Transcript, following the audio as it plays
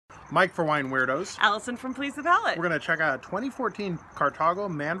Mike for Wine Weirdos. Allison from Please the Palate. We're going to check out 2014 Cartagho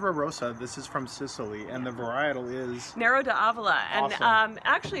Mandrarossa. This is from Sicily, and the varietal is Nero d'Avola, and Awesome.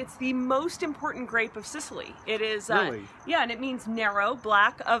 actually it's the most important grape of Sicily. It is, Really? yeah, and it means Nero,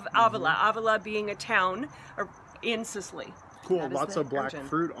 black of Avola. Avola being a town in Sicily. cool. That is Lots the of black origin.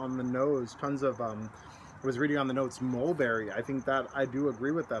 fruit on the nose. Tons of, I was reading on the notes, mulberry. I think that, I do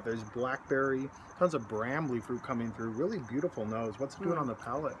agree with that. There's blackberry, tons of brambly fruit coming through. Really beautiful nose. What's it doing on the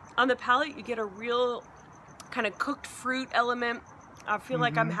palate? On the palate, you get a real kind of cooked fruit element. I feel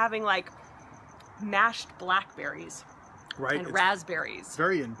like I'm having like mashed blackberries Right? and It's raspberries.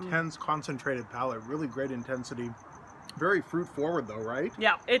 very intense, concentrated palate. Really great intensity. Very fruit forward though, right?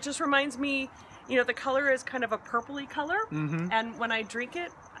 Yeah, it just reminds me, you know, the color is kind of a purpley color, and when I drink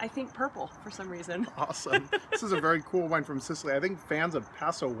it, I think purple for some reason. Awesome. This is a very cool wine from Sicily. I think fans of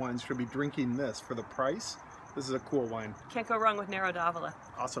Paso wines should be drinking this for the price. This is a cool wine. Can't go wrong with Nero d'Avola.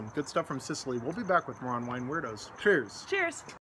 Awesome. Good stuff from Sicily. We'll be back with more on Wine Weirdos. Cheers. Cheers.